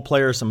the role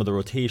players, some of the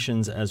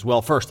rotations as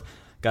well. First,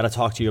 got to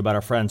talk to you about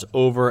our friends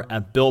over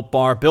at Built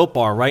Bar. Built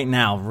Bar right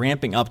now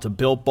ramping up to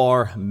Built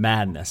Bar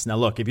Madness. Now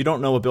look, if you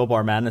don't know what Built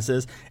Bar Madness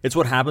is, it's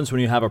what happens when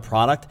you have a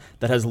product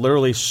that has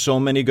literally so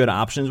many good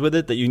options with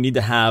it that you need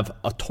to have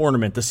a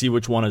tournament to see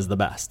which one is the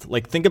best.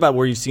 Like, think about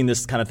where you've seen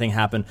this kind of thing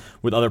happen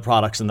with other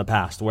products in the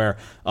past, where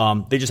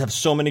they just have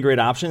so many great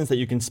options that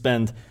you can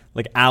spend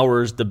like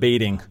hours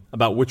debating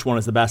about which one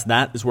is the best.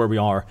 That is where we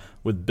are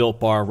with Built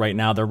Bar right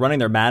now. They're running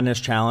their Madness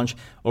Challenge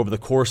over the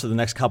course of the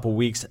next couple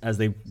weeks as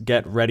they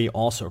get ready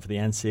also for the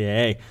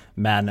NCAA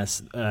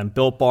Madness.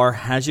 Built Bar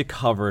has you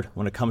covered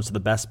when it comes to the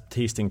best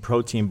tasting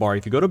protein bar.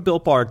 If you go to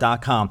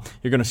BuiltBar.com,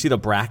 you're going to see the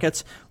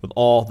brackets with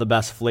all the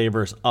best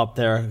flavors up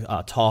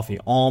there. Toffee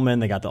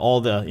almond. They got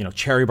all the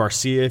cherry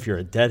barcia if you're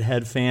a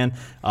Deadhead fan.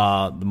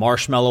 The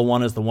marshmallow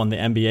one is the one the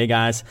NBA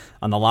guys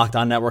on the Locked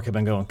On Network have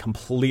been going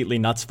completely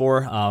nuts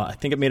for. I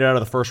think it made it out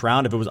of the first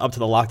round. If it was up to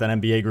the Locked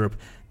On NBA group,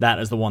 that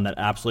is the one that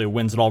absolutely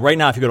wins it all. Right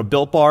now, if you go to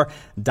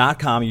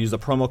BuiltBar.com, you use the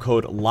promo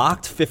code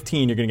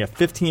LOCKED15, you're going to get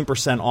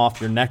 15% off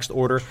your next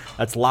order.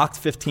 That's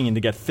LOCKED15 to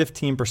get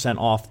 15%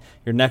 off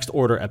your next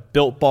order at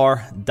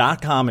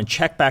BuiltBar.com, and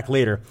check back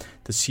later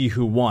to see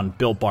who won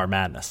Built Bar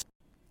Madness.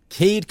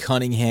 Cade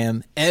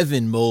Cunningham,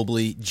 Evan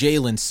Mobley,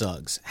 Jalen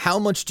Suggs. How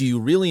much do you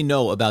really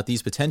know about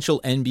these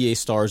potential NBA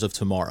stars of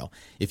tomorrow?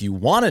 If you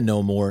want to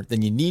know more,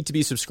 then you need to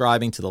be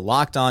subscribing to the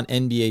Locked On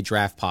NBA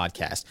Draft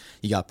Podcast.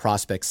 You got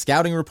prospect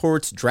scouting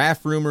reports,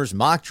 draft rumors,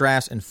 mock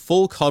drafts, and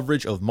full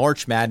coverage of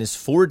March Madness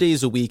 4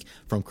 days a week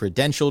from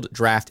credentialed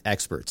draft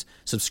experts.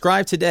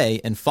 Subscribe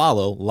today and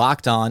follow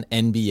Locked On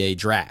NBA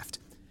Draft.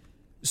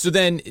 So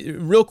then,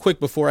 real quick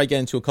before I get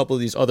into a couple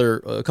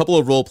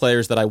of role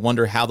players that I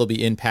wonder how they'll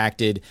be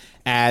impacted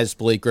as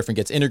Blake Griffin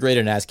gets integrated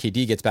and as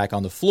KD gets back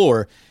on the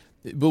floor.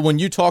 But when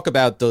you talk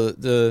about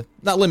the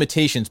not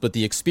limitations, but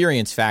the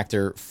experience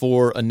factor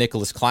for a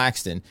Nicholas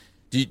Claxton,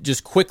 do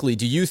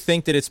you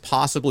think that it's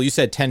possible? You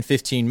said 10,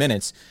 15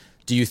 minutes.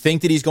 Do you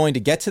think that he's going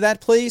to get to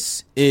that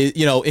place?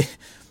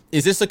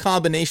 Is this a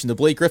combination? The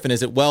Blake Griffin,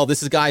 is it, well,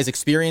 this is guy's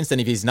experienced,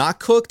 and if he's not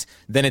cooked,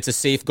 then it's a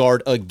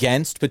safeguard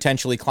against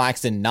potentially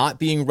Claxton not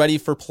being ready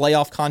for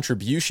playoff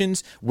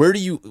contributions? Where do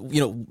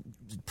you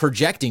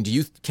projecting,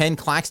 can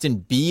Claxton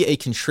be a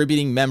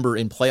contributing member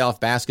in playoff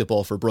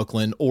basketball for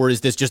Brooklyn, or is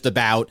this just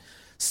about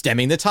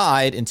stemming the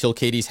tide until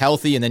KD's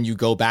healthy, and then you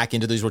go back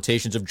into these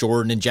rotations of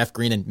Jordan and Jeff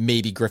Green, and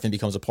maybe Griffin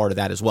becomes a part of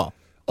that as well?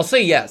 I'll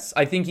say yes.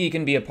 I think he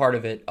can be a part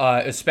of it,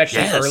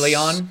 especially early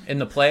on in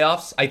the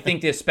playoffs. I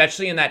think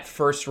especially in that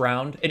first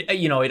round,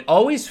 it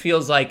always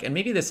feels like, and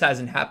maybe this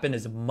hasn't happened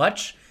as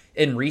much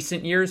in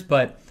recent years,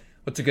 but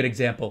what's a good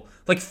example?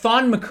 Like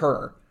Thon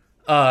McCurr,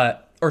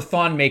 or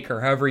Thon Maker,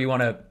 however you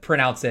want to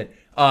pronounce it,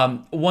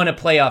 won a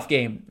playoff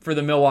game for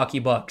the Milwaukee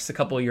Bucks a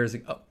couple of years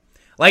ago.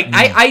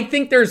 I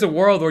think there's a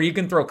world where you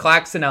can throw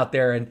Claxton out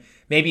there and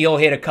maybe he'll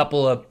hit a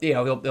couple of,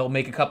 he'll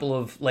make a couple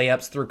of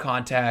layups through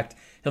contact.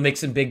 He'll make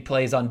some big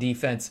plays on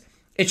defense.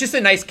 It's just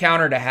a nice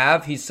counter to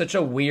have. He's such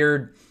a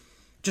weird,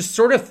 just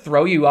sort of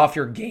throw you off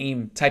your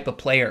game type of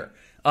player.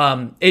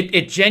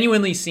 It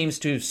genuinely seems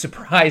to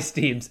surprise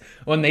teams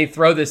when they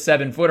throw this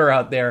 7-footer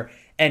out there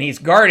and he's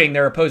guarding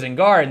their opposing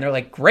guard and they're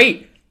like,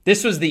 great,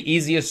 this was the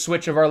easiest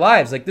switch of our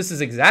lives. Like, this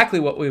is exactly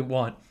what we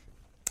want.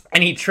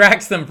 And he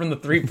tracks them from the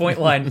 3-point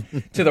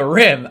line to the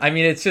rim. I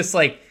mean, it's just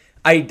like,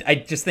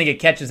 I just think it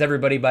catches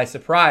everybody by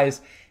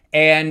surprise.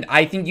 And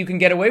I think you can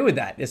get away with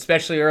that,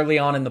 especially early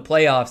on in the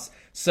playoffs.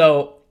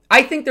 So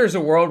I think there's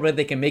a world where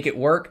they can make it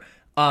work.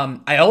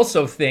 I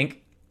also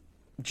think,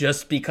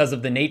 just because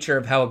of the nature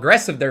of how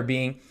aggressive they're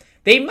being,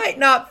 they might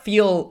not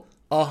feel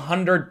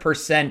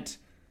 100%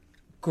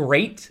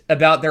 great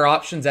about their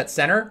options at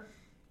center.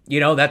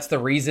 That's the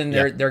reason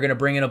they're going to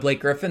bring in a Blake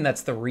Griffin.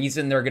 That's the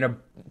reason they're going to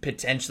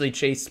potentially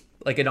chase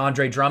like an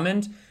Andre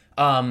Drummond.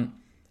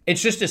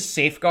 It's just a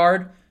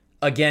safeguard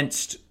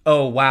against,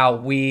 oh, wow,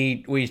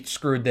 we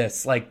screwed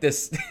this. Like,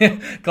 this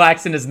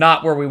Claxton is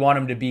not where we want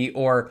him to be.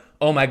 Or,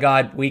 oh, my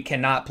God, we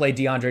cannot play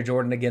DeAndre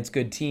Jordan against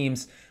good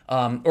teams.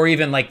 Or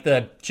even like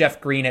the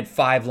Jeff Green at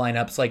 5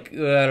 lineups. Like,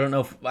 I don't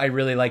know if I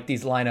really like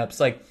these lineups.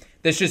 Like,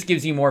 this just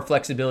gives you more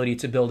flexibility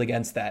to build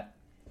against that.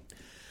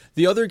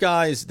 The other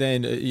guys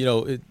then,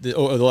 over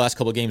the last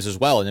couple of games as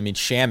well. And I mean,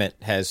 Shamet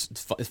has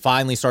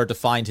finally started to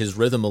find his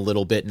rhythm a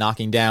little bit,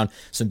 knocking down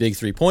some big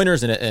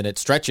 3-pointers, and it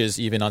stretches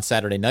even on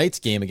Saturday night's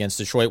game against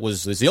Detroit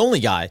was the only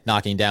guy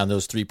knocking down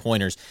those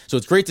 3-pointers. So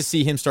it's great to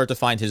see him start to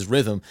find his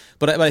rhythm.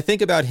 But I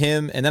think about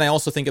him, and then I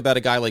also think about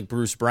a guy like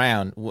Bruce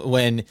Brown.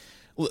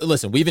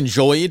 Listen, we've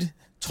enjoyed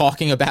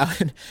talking about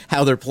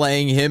how they're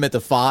playing him at the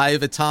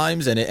 5 at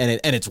times, and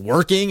it's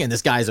working, and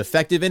this guy's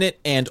effective in it,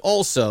 and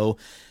also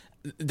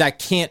that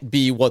can't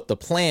be what the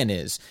plan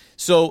is.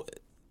 So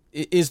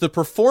is the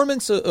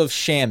performance of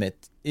Shamet,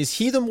 is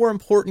he the more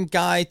important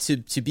guy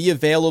to be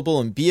available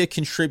and be a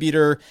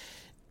contributor?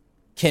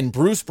 can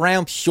Bruce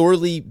Brown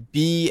purely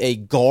be a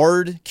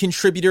guard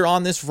contributor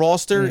on this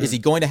roster? Is he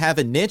going to have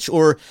a niche,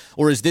 or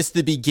is this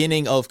the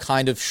beginning of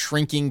kind of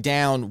shrinking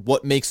down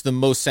what makes the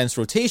most sense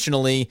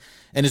rotationally?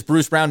 And is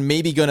Bruce Brown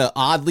maybe going to,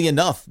 oddly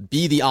enough,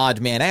 be the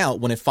odd man out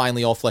when it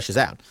finally all fleshes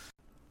out?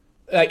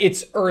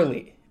 It's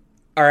early.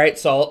 All right,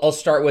 so I'll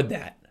start with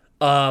that.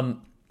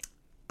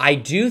 I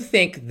do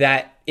think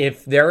that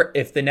if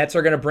the Nets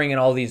are going to bring in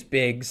all these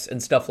bigs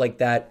and stuff like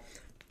that,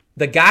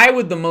 the guy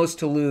with the most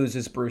to lose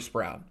is Bruce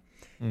Brown.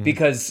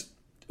 Because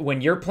when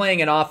you're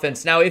playing an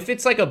offense, now if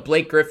it's like a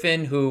Blake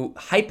Griffin who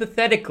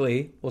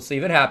hypothetically, we'll see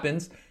if it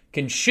happens,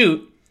 can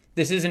shoot,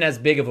 this isn't as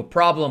big of a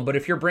problem. But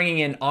if you're bringing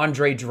in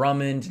Andre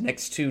Drummond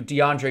next to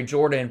DeAndre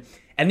Jordan,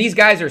 and these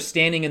guys are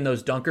standing in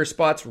those dunker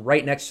spots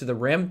right next to the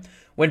rim,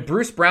 when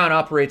Bruce Brown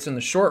operates in the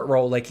short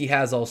roll like he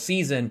has all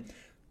season,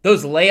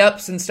 those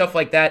layups and stuff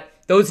like that,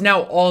 those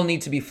now all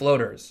need to be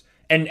floaters.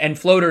 And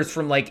floaters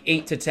from like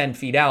 8 to 10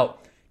 feet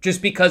out,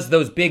 just because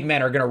those big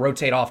men are going to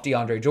rotate off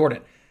DeAndre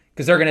Jordan.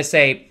 Because they're going to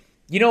say,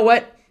 you know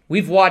what?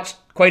 We've watched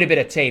quite a bit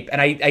of tape.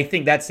 And I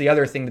think that's the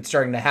other thing that's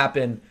starting to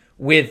happen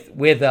with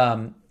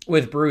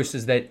Bruce,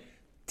 is that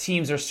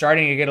teams are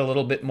starting to get a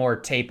little bit more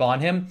tape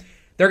on him.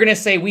 They're going to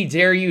say, we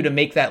dare you to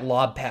make that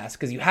lob pass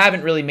because you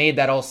haven't really made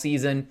that all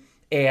season.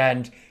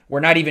 And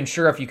we're not even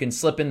sure if you can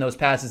slip in those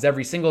passes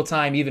every single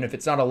time, even if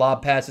it's not a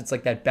lob pass. It's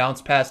like that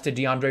bounce pass to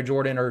DeAndre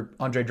Jordan or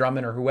Andre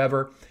Drummond or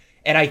whoever.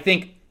 And I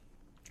think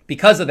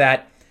because of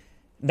that,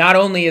 not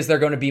only is there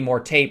going to be more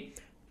tape,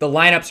 the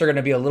lineups are going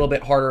to be a little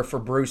bit harder for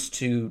Bruce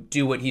to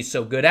do what he's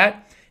so good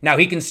at. Now,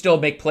 he can still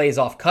make plays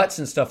off cuts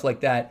and stuff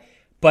like that,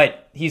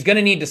 but he's going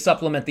to need to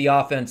supplement the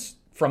offense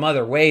from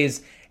other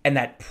ways, and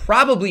that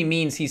probably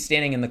means he's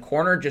standing in the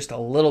corner just a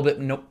little bit,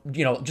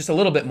 just a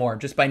little bit more,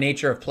 just by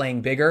nature of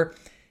playing bigger.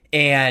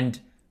 And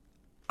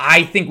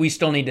I think we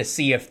still need to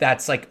see if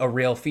that's like a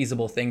real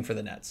feasible thing for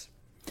the Nets.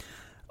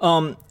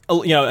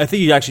 I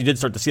think you actually did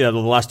start to see that in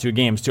the last two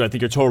games too. I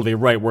think you're totally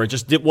right. Where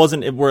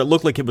where it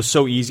looked like it was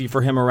so easy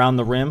for him around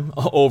the rim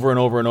over and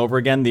over and over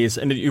again.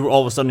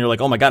 All of a sudden you're like,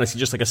 oh my God, is he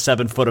just like a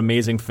 7-foot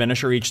amazing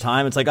finisher each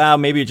time? It's like,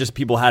 maybe it just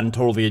people hadn't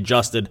totally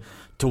adjusted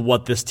to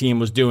what this team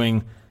was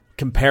doing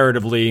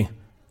comparatively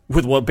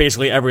with what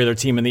basically every other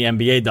team in the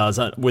NBA does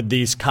with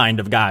these kind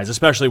of guys,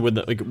 especially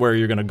with where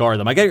you're going to guard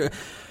them. I get a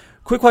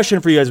quick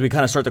question for you as we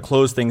kind of start to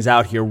close things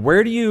out here.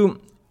 Where do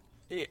you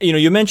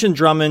mentioned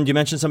Drummond, you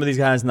mentioned some of these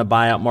guys in the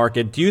buyout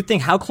market.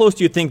 How close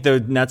do you think the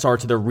Nets are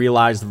to their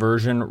realized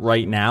version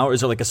right now? Is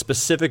there like a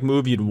specific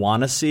move you'd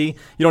want to see?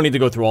 You don't need to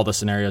go through all the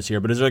scenarios here,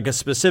 but is there like a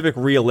specific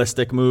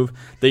realistic move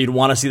that you'd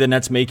want to see the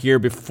Nets make here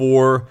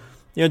before,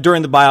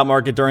 during the buyout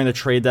market, during the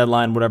trade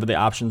deadline, whatever the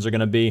options are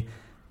going to be?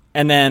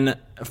 And then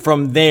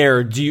from there,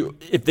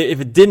 if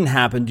it didn't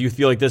happen, do you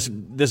feel like this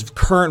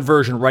current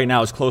version right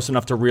now is close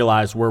enough to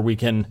realize where we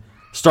can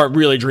start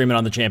really dreaming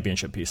on the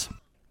championship piece?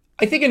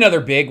 I think another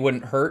big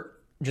wouldn't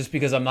hurt, just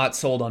because I'm not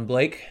sold on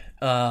Blake.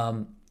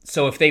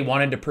 So if they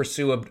wanted to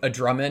pursue a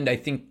Drummond, I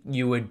think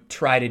you would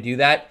try to do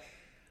that.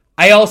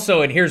 I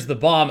also, and here's the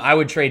bomb, I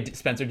would trade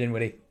Spencer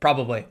Dinwiddie,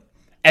 probably.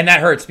 And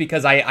that hurts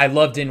because I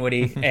love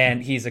Dinwiddie,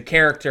 and he's a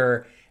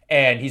character,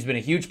 and he's been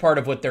a huge part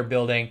of what they're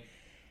building,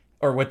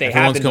 or what they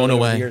have been doing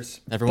over the years.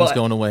 Everyone's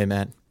going away,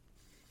 Matt.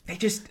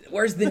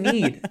 Where's the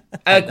need?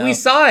 We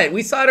saw it.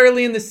 We saw it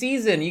early in the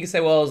season. You can say,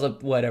 well, it was a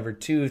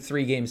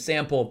 2-3 game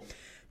sample.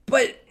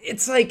 But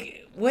it's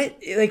like, what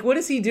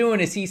is he doing?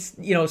 Is he,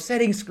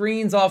 setting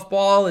screens off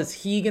ball? Is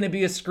he going to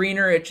be a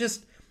screener?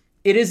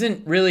 It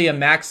isn't really a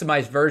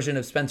maximized version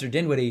of Spencer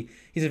Dinwiddie.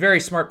 He's a very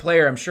smart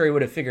player. I'm sure he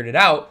would have figured it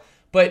out.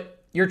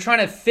 But you're trying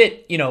to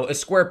fit, a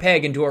square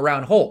peg into a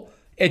round hole.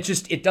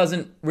 It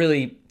doesn't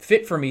really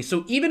fit for me.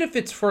 So even if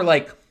it's for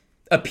like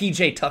a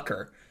PJ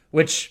Tucker,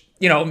 which,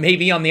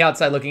 maybe on the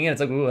outside looking in,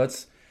 it's like, ooh,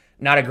 that's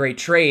not a great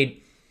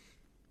trade.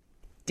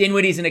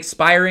 Dinwiddie's an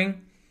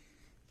expiring.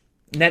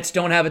 Nets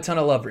don't have a ton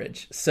of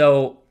leverage.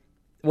 So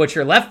what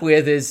you're left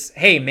with is,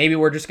 hey, maybe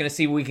we're just going to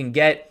see what we can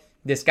get.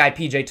 This guy,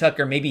 PJ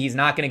Tucker, maybe he's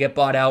not going to get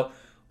bought out.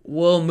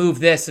 We'll move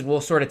this and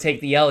we'll sort of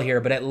take the L here,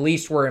 but at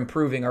least we're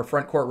improving our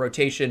front court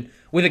rotation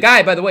with a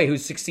guy, by the way,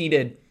 who's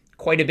succeeded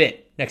quite a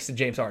bit next to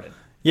James Harden.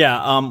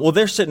 Yeah, well,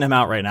 they're sitting him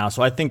out right now,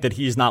 so I think that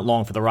he's not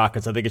long for the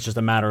Rockets. I think it's just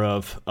a matter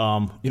of,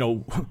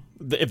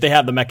 if they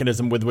have the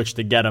mechanism with which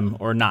to get him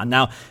or not.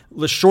 Now,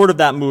 short of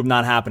that move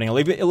not happening,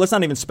 let's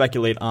not even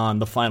speculate on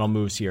the final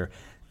moves here.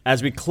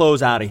 As we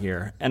close out of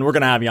here, and we're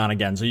going to have you on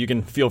again, so you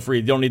can feel free.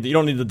 You don't need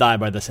to die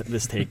by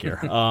this take here.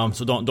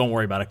 So don't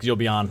worry about it, because you'll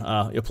be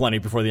on plenty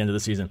before the end of the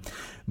season.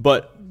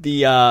 But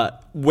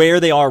where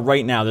they are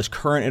right now, this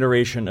current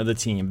iteration of the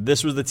team,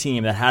 this was the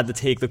team that had to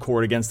take the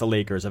court against the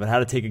Lakers. If it had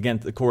to take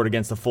the court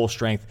against the full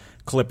strength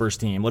Clippers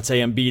team, let's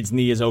say Embiid's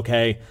knee is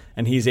okay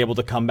and he's able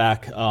to come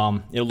back.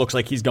 It looks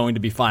like he's going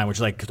to be fine, which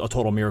is like a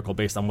total miracle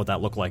based on what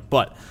that looked like.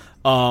 But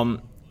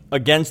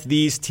against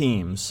these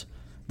teams,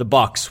 the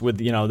Bucks with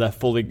that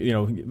fully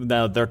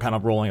they're kind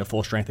of rolling at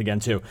full strength again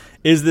too.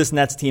 Is this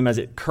Nets team as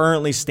it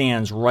currently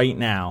stands right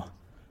now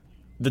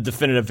the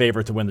definitive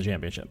favorite to win the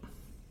championship?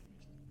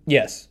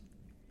 Yes,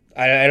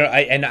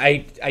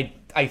 I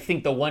I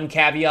think the one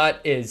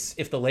caveat is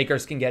if the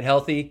Lakers can get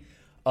healthy.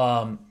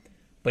 But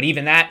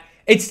even that,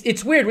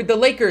 it's weird with the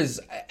Lakers.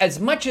 As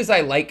much as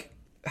I like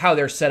how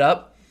they're set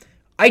up,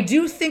 I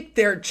do think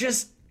they're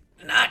just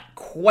not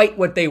quite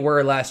what they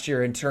were last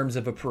year in terms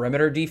of a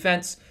perimeter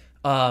defense.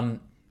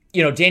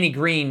 Danny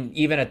Green,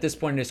 even at this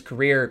point in his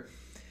career,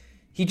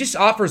 he just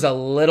offers a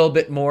little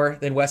bit more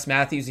than Wes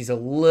Matthews. He's a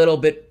little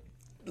bit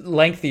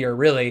lengthier,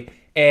 really.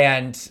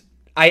 And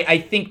I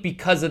think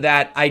because of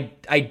that,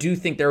 I do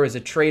think there was a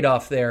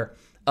trade-off there.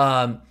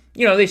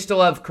 They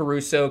still have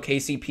Caruso,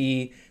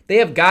 KCP. They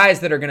have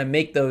guys that are going to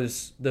make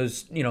those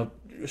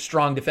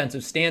strong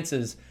defensive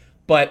stances.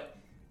 But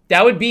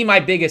that would be my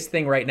biggest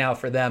thing right now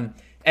for them.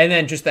 And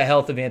then just the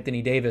health of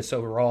Anthony Davis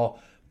overall.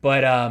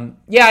 But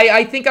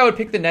I think I would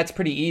pick the Nets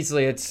pretty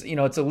easily. It's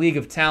a league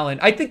of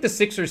talent. I think the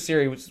Sixers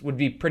series would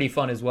be pretty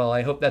fun as well.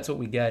 I hope that's what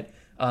we get.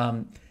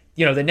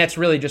 The Nets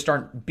really just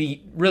aren't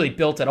really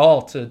built at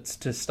all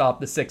to stop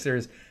the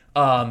Sixers.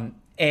 And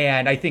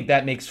I think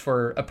that makes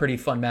for a pretty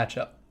fun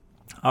matchup.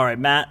 All right,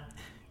 Matt,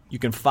 you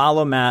can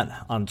follow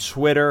Matt on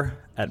Twitter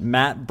at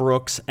Matt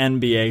Brooks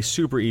NBA.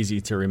 Super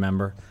easy to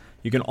remember.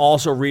 You can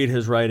also read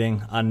his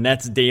writing on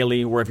Nets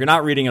Daily, where if you're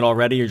not reading it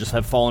already, you just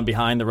have fallen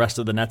behind the rest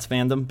of the Nets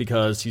fandom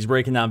because he's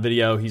breaking down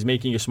video. He's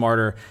making you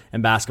smarter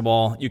in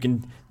basketball. You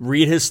can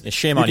read his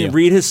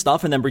read his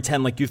stuff and then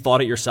pretend like you thought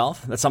it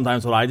yourself. That's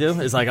sometimes what I do.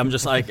 Is like I'm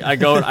just like I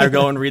go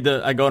and read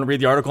the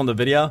article and the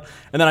video,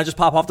 and then I just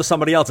pop off to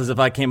somebody else as if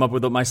I came up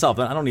with it myself.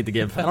 I don't need to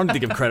give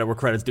credit where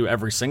credit's due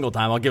every single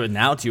time. I'll give it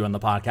now to you on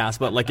the podcast,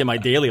 but like in my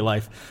daily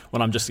life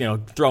when I'm just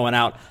throwing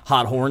out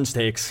hot horns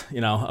takes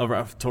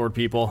toward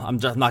people, I'm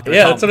just not going to.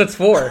 Yeah, that's what it's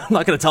for. I'm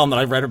not going to tell them that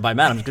I read it by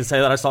Matt. I'm just going to say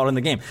that I saw it in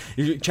the game.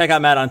 You check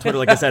out Matt on Twitter,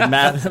 like I said,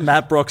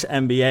 Matt Brooks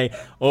NBA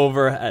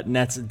over at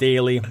Nets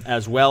Daily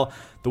as well.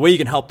 The way you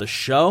can help the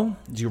show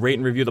is you rate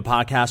and review the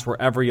podcast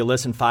wherever you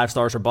listen. 5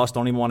 stars or bust.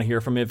 Don't even want to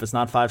hear from me if it's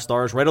not 5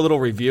 stars. Write a little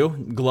review,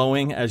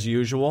 glowing as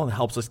usual. It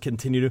helps us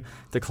continue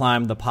to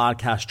climb the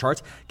podcast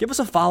charts. Give us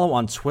a follow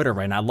on Twitter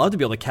right now. I'd love to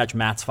be able to catch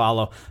Matt's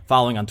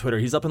following on Twitter.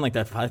 He's up in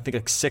I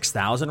think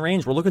 6,000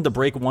 range. We're looking to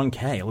break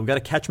 1K. We've got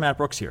to catch Matt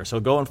Brooks here. So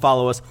go and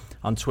follow us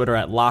on Twitter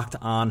at Locked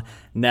On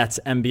Nets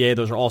NBA.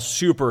 Those are all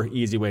super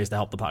easy ways to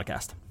help the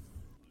podcast.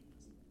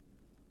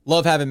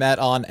 Love having Matt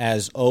on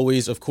as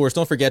always. Of course,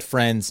 don't forget,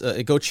 friends,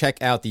 go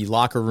check out the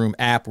Locker Room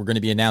app. We're going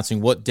to be announcing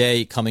what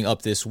day coming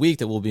up this week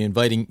that we'll be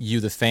inviting you,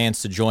 the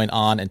fans, to join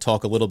on and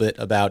talk a little bit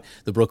about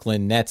the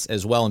Brooklyn Nets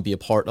as well and be a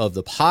part of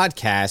the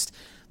podcast.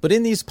 But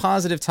in these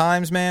positive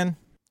times, man,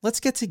 let's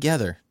get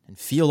together and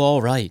feel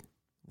all right.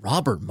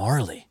 Robert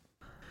Marley.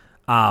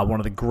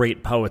 One of the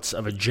great poets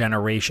of a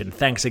generation.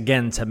 Thanks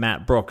again to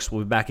Matt Brooks.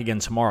 We'll be back again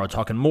tomorrow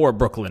talking more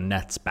Brooklyn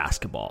Nets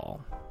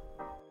basketball.